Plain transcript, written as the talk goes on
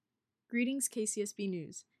Greetings, KCSB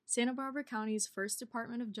News. Santa Barbara County's first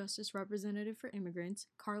Department of Justice representative for immigrants,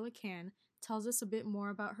 Carla Can, tells us a bit more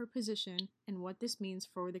about her position and what this means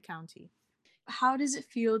for the county. How does it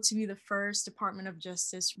feel to be the first Department of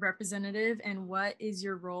Justice representative, and what is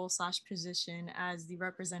your role/slash position as the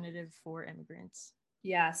representative for immigrants?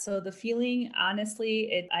 Yeah, so the feeling, honestly,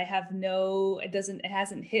 it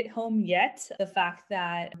hasn't hit home yet. The fact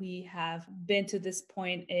that we have been to this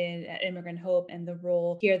point in at Immigrant Hope and the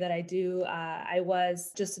role here that I do, I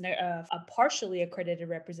was just a partially accredited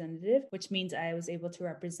representative, which means I was able to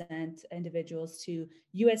represent individuals to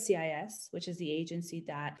USCIS, which is the agency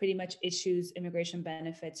that pretty much issues immigration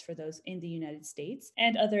benefits for those in the United States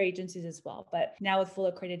and other agencies as well. But now with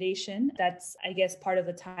full accreditation, that's, I guess, part of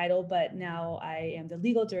the title, but now I am the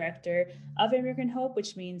legal director of Immigrant Hope,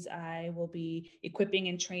 which means I will be equipping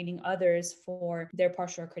and training others for their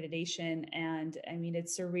partial accreditation. And I mean,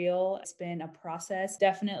 it's surreal. It's been a process.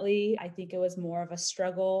 Definitely, I think it was more of a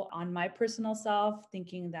struggle on my personal self,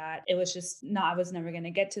 thinking that it was just not, I was never going to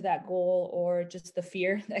get to that goal, or just the fear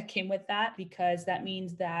that came with that, because that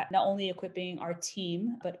means that not only equipping our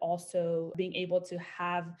team, but also being able to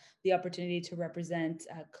have the opportunity to represent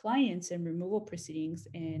clients in removal proceedings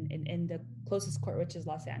in the closest court, which is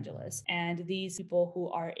Los Angeles. And these people who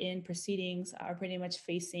are in proceedings are pretty much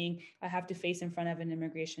I have to face in front of an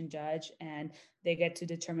immigration judge, and they get to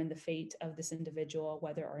determine the fate of this individual,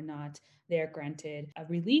 whether or not they are granted a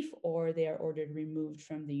relief or they are ordered removed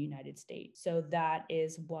from the United States. So that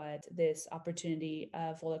is what this opportunity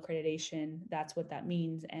of full accreditation, that's what that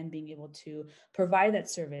means, and being able to provide that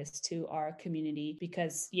service to our community.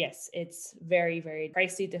 Because yes, it's very, very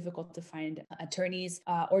pricey, difficult to find attorneys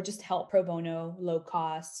or just help pro bono, low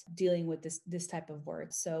cost, dealing with this type of work.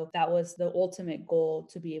 So that was the ultimate goal,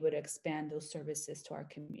 to be able to expand those services to our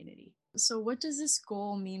community. So, what does this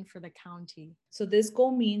goal mean for the county? So this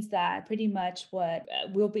goal means that pretty much what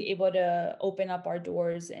we'll be able to open up our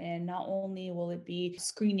doors, and not only will it be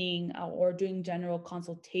screening or doing general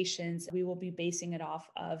consultations, we will be basing it off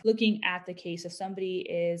of looking at the case. If somebody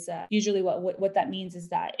is usually what that means is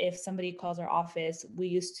that if somebody calls our office, we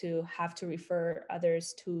used to have to refer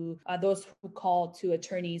others to those who call to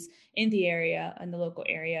attorneys in the area, in the local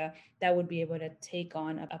area, that would be able to take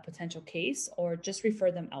on a potential case or just refer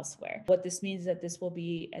them elsewhere. What this means is that this will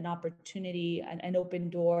be an opportunity, an open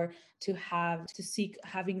door to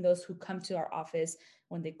having those who come to our office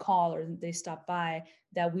when they call or they stop by,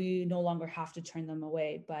 that we no longer have to turn them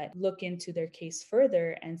away, but look into their case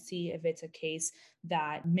further and see if it's a case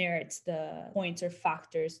that merits the points or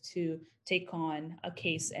factors to take on a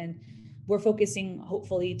case. And we're focusing,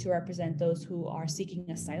 hopefully, to represent those who are seeking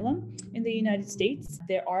asylum in the United States.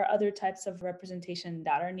 There are other types of representation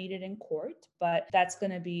that are needed in court, but that's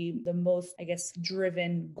going to be the most, I guess,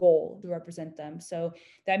 driven goal, to represent them. So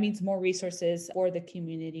that means more resources for the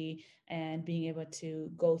community, and being able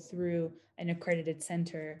to go through an accredited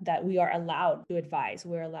center that we are allowed to advise.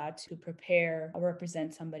 We're allowed to prepare or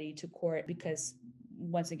represent somebody to court, because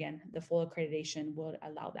once again, the full accreditation will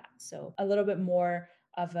allow that. So a little bit more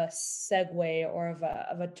of a segue, or of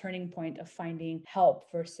a turning point of finding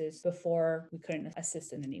help versus before we couldn't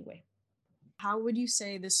assist in any way. How would you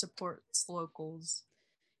say this supports locals?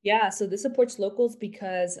 Yeah, so this supports locals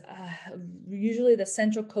because usually the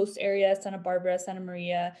Central Coast area, Santa Barbara, Santa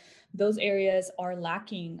Maria, those areas are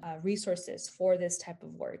lacking resources for this type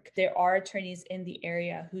of work. There are attorneys in the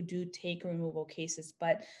area who do take removal cases,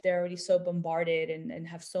 but they're already so bombarded and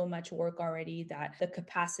have so much work already, that the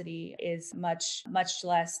capacity is much, much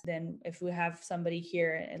less than if we have somebody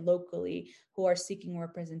here and locally who are seeking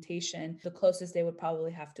representation. The closest they would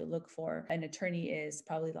probably have to look for an attorney is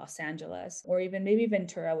probably Los Angeles, or even maybe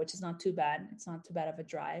Ventura, which is not too bad. It's not too bad of a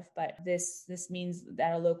drive, but this means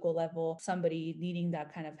that at a local level, somebody needing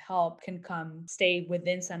that kind of help can come stay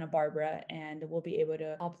within Santa Barbara, and we'll be able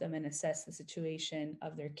to help them and assess the situation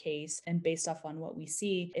of their case. And based off on what we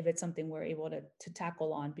see, if it's something we're able to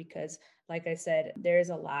tackle on, because like I said, there is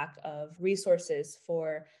a lack of resources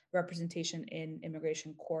for representation in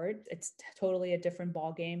immigration court. It's totally a different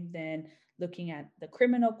ballgame than looking at the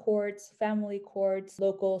criminal courts, family courts,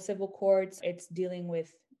 local civil courts. It's dealing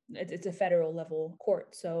with, it's a federal level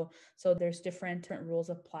court. So there's different rules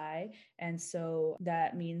apply. And so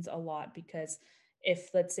that means a lot, because if,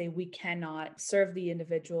 let's say, we cannot serve the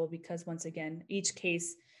individual, because once again, each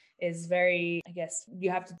case is very, I guess,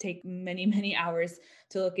 you have to take many, many hours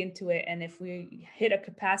to look into it. And if we hit a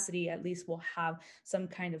capacity, at least we'll have some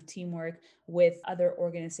kind of teamwork with other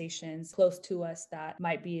organizations close to us that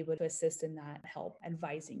might be able to assist in that, help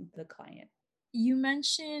advising the client. You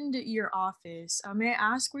mentioned your office. May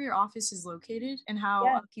I ask where your office is located and how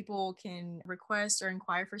Yeah. people can request or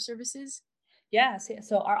inquire for services? Yeah,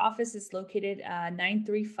 so our office is located at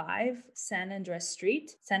 935 San Andres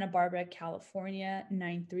Street, Santa Barbara, California,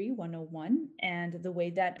 93101. And the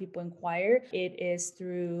way that people inquire, it is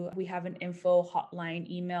through, we have an info hotline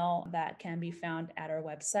email that can be found at our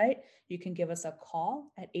website. You can give us a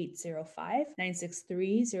call at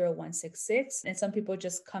 805-963-0166. And some people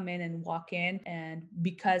just come in and walk in. And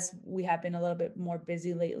because we have been a little bit more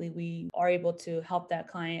busy lately, we are able to help that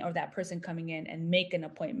client or that person coming in and make an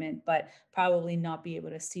appointment, but probably not be able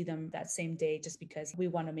to see them that same day just because we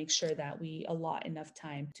want to make sure that we allot enough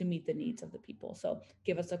time to meet the needs of the people. So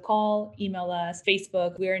give us a call, email us,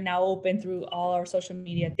 Facebook. We are now open through all our social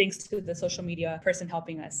media, thanks to the social media person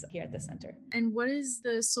helping us here at the center. And what is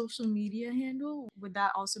the social media handle? Would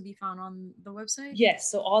that also be found on the website?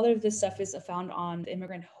 Yes, so all of this stuff is found on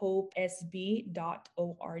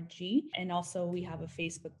immigrantHopeSB.org. And also we have a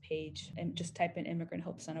Facebook page and just type in Immigrant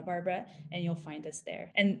Hope Santa Barbara and you'll find us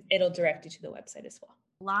there. And it'll direct you to the website as well.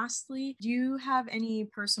 Lastly, do you have any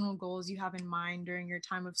personal goals you have in mind during your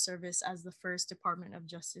time of service as the first Department of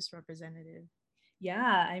Justice representative?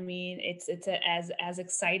 Yeah, I mean, as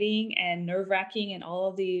exciting and nerve-wracking and all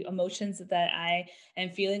of the emotions that I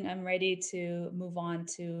am feeling. I'm ready to move on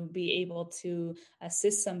to be able to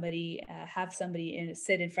assist somebody, have somebody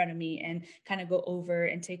sit in front of me and kind of go over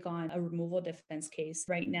and take on a removal defense case.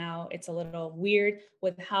 Right now, it's a little weird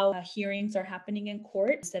with how hearings are happening in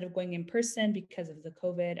court. Instead of going in person because of the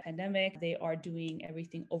COVID pandemic, they are doing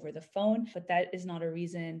everything over the phone. But that is not a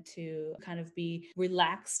reason to kind of be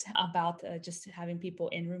relaxed about just having people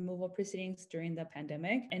in removal proceedings during the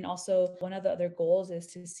pandemic. And also, one of the other goals is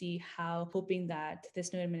to see how, hoping that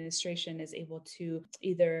this new administration is able to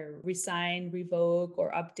either resign, revoke,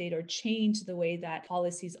 or update or change the way that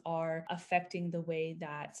policies are affecting the way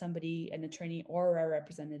that somebody, an attorney or a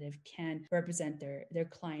representative, can represent their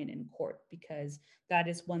client in court, because that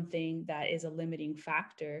is one thing that is a limiting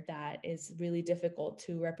factor that is really difficult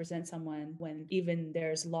to represent someone when even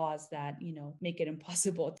there's laws that, make it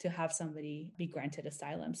impossible to have somebody be granted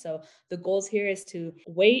asylum. So the goals here is to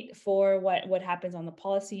wait for what happens on the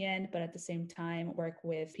policy end, but at the same time work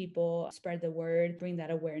with people, spread the word, bring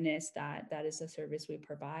that awareness that that is a service we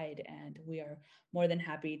provide, and we are more than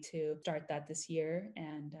happy to start that this year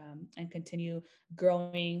and continue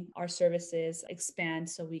growing our services, expand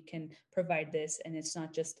so we can provide this. And it's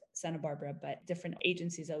not just Santa Barbara, but different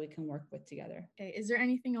agencies that we can work with together. Okay, is there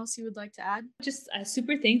anything else you would like to add? Just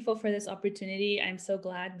super thankful for this opportunity. I'm so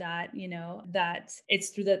glad that, that it's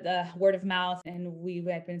through the word of mouth, and we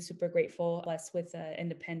have been super grateful, blessed with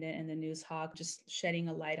Independent and the News Hawk, just shedding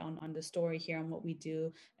a light on the story here, on what we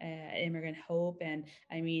do at Immigrant Hope. And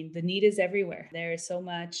I mean, the need is everywhere. There is so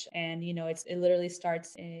much, and it literally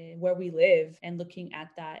starts where we live, and looking at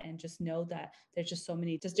that and just know that there's just so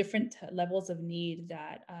many just different levels of need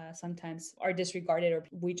that sometimes are disregarded, or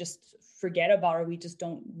we just forget about, or we just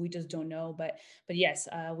don't know. But yes,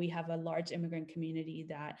 we have a large immigrant community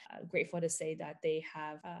that grateful to say that they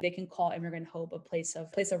can call Immigrant Hope a place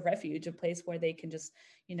of refuge, a place where they can just,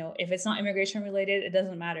 if it's not immigration related, it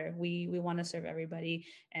doesn't matter. We want to serve everybody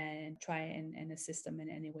and try and assist them in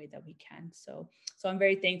any way that we can. So I'm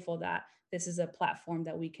very thankful that this is a platform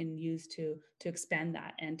that we can use to expand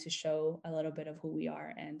that and to show a little bit of who we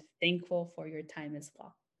are, and thankful for your time as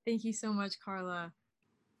well. Thank you so much, Carla.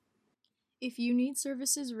 If you need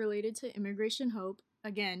services related to Immigration Hope,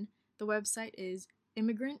 again, the website is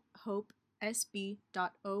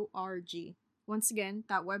immigrantHopeSB.org. Once again,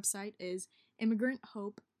 that website is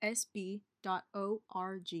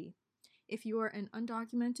immigrantHopeSB.org. If you are an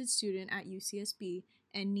undocumented student at UCSB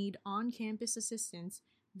and need on-campus assistance,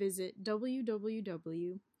 visit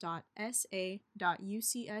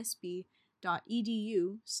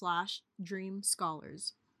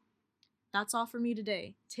www.sa.ucsb.edu/dreamscholars. That's all for me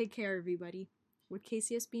today. Take care, everybody. With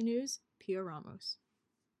KCSB News, Pia Ramos.